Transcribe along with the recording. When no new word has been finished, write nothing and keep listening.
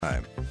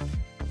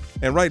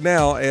And right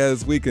now,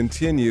 as we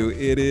continue,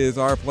 it is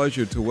our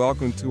pleasure to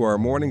welcome to our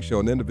morning show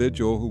an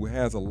individual who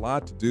has a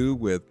lot to do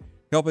with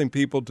helping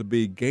people to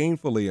be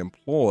gainfully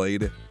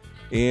employed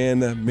in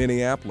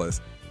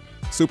Minneapolis.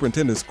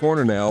 Superintendent's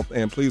Corner now,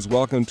 and please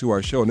welcome to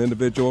our show an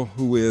individual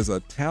who is a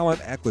talent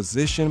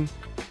acquisition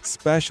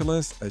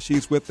specialist.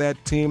 She's with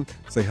that team.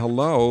 Say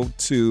hello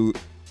to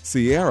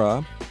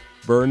Sierra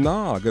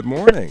Bernal. Good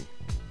morning.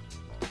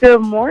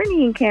 Good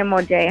morning,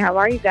 Camo J. How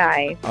are you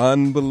guys?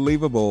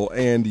 Unbelievable.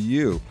 And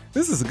you.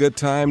 This is a good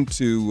time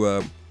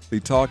to be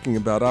talking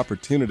about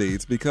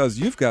opportunities because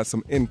you've got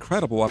some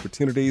incredible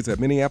opportunities at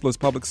Minneapolis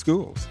Public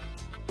Schools.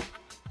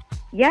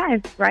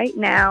 Yes, right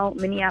now,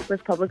 Minneapolis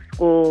Public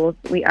Schools,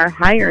 we are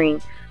hiring.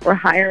 We're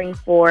hiring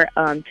for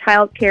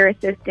child care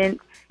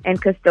assistants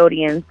and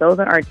custodians. Those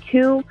are our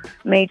two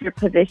major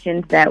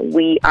positions that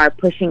we are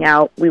pushing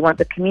out. We want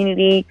the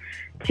community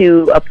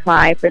to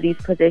apply for these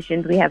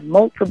positions. We have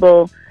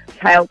multiple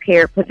child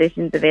care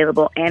positions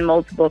available and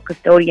multiple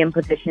custodian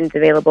positions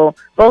available.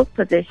 Both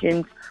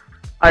positions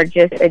are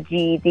just a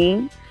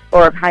GED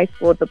or a high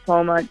school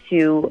diploma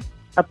to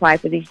apply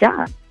for these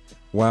jobs.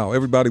 Wow.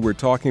 Everybody, we're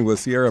talking with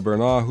Sierra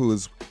Bernal, who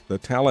is the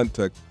talent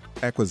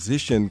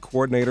acquisition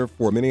coordinator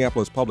for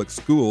Minneapolis Public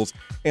Schools.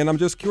 And I'm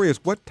just curious,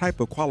 what type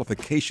of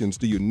qualifications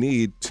do you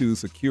need to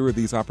secure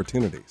these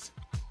opportunities?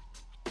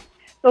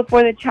 So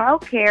for the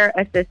child care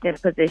assistant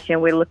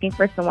position, we're looking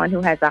for someone who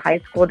has a high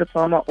school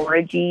diploma or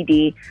a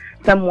GED,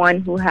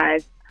 someone who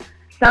has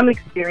some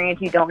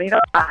experience, you don't need a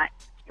lot,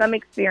 some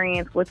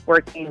experience with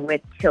working with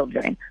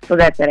children. So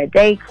that's at a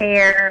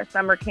daycare,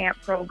 summer camp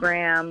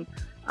program,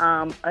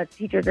 a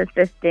teacher's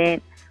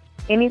assistant,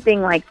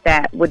 anything like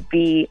that would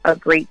be a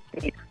great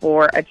fit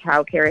for a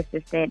child care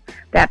assistant.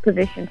 That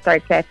position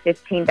starts at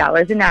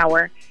 $15 an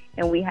hour,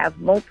 and we have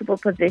multiple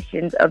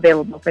positions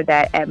available for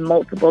that at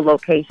multiple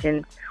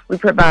locations. We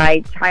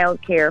provide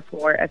child care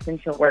for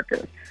essential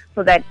workers.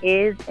 So that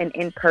is an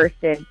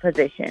in-person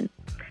position.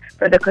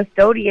 For the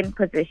custodian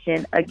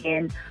position,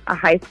 again, a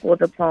high school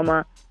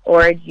diploma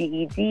or a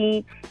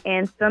GED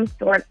and some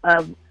sort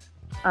of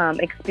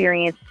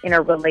experience in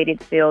a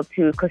related field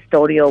to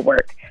custodial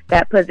work.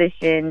 That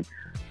position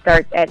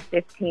starts at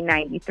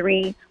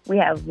 $15.93. We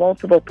have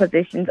multiple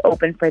positions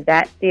open for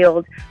that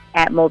field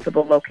at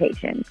multiple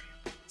locations.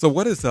 So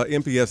what is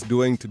MPS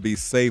doing to be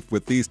safe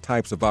with these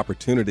types of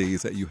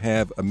opportunities that you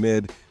have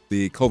amid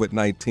the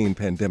COVID-19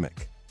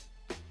 pandemic?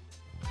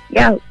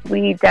 Yeah,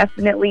 we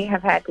definitely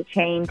have had to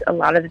change a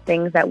lot of the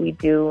things that we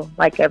do,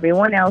 like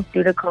everyone else,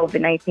 due to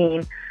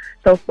COVID-19.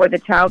 So for the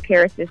child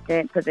care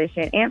assistant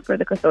position and for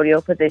the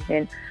custodial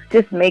position,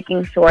 just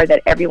making sure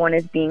that everyone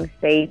is being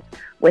safe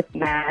with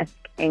masks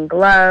and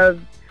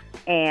gloves,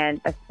 and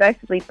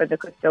especially for the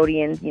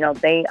custodians,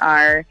 they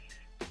are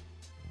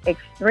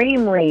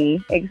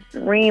extremely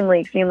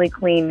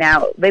clean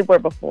now. They were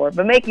before,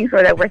 but making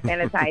sure that we're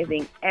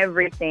sanitizing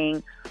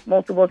everything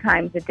multiple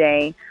times a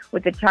day.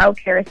 With the child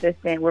care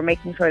assistant, we're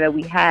making sure that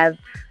we have,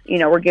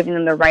 we're giving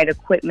them the right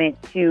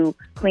equipment to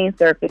clean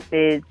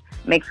surfaces,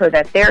 make sure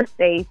that they're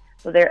safe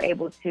so they're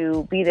able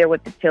to be there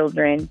with the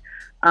children.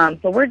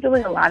 So we're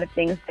doing a lot of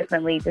things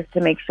differently just to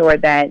make sure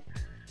that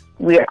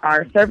we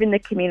are serving the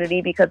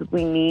community, because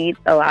we need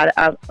a lot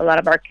of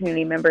our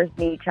community members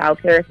need child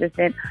care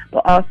assistance,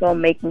 but also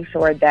making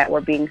sure that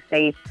we're being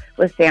safe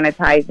with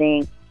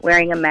sanitizing,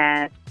 wearing a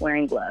mask,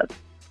 wearing gloves.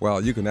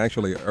 Well, you can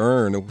actually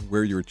earn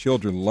where your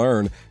children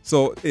learn.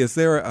 So is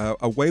there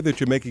a way that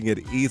you're making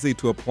it easy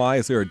to apply?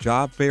 Is there a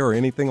job fair or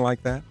anything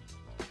like that?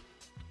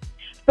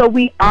 So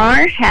we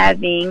are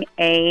having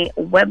a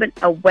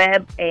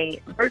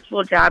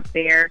virtual job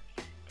fair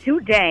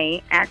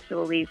today,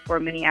 actually, for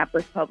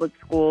Minneapolis Public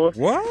Schools.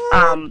 What?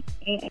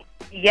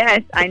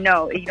 Yes, I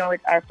know. It's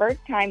our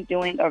first time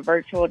doing a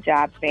virtual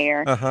job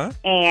fair,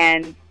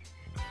 and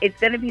it's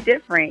going to be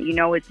different.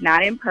 It's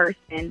not in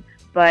person,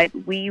 but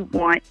we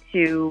want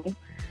to,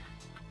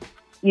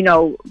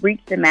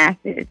 reach the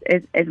masses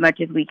as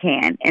much as we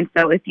can. And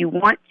so if you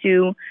want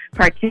to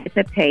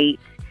participate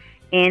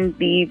in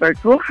the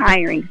virtual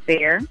hiring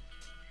fair,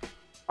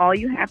 all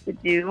you have to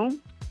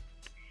do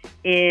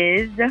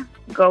is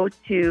go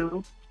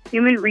to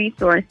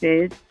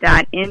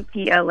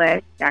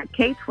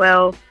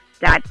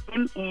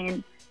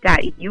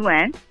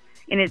humanresources.mpls.k12.mn.us,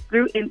 and it's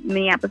through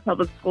Minneapolis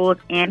Public Schools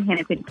and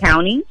Hennepin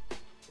County.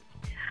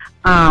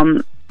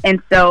 And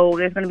so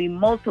there's going to be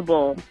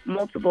multiple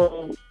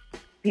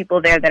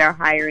people there that are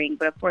hiring,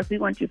 but of course we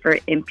want you for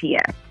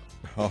MPS.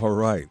 All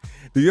right.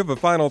 Do you have a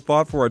final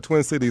thought for our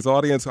Twin Cities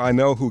audience I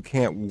know who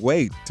can't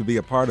wait to be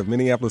a part of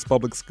Minneapolis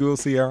Public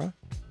Schools, Sierra?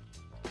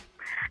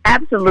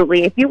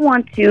 Absolutely. If you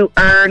want to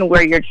earn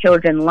where your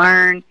children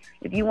learn,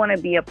 if you want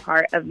to be a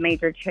part of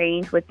major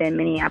change within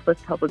Minneapolis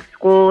Public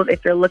Schools,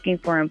 if you're looking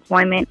for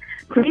employment,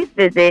 please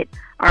visit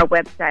our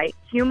website,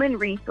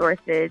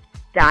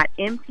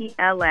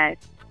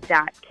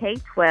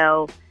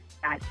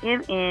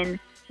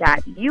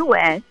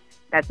 humanresources.mpls.k12.mn.us.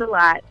 That's a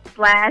lot,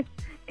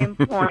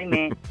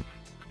 /employment.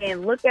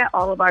 and look at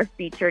all of our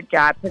featured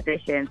job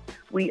positions.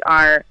 We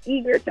are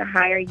eager to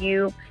hire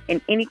you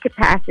in any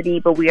capacity,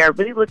 but we are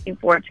really looking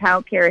for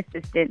child care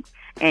assistants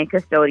and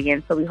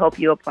custodians, so we hope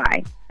you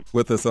apply.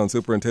 With us on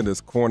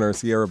Superintendent's Corner,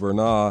 Sierra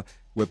Bernard,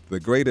 with the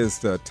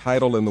greatest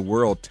title in the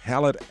world,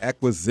 Talent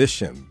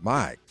Acquisition.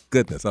 My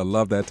goodness, I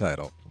love that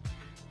title.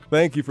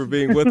 Thank you for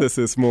being with us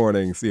this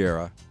morning,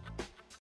 Sierra.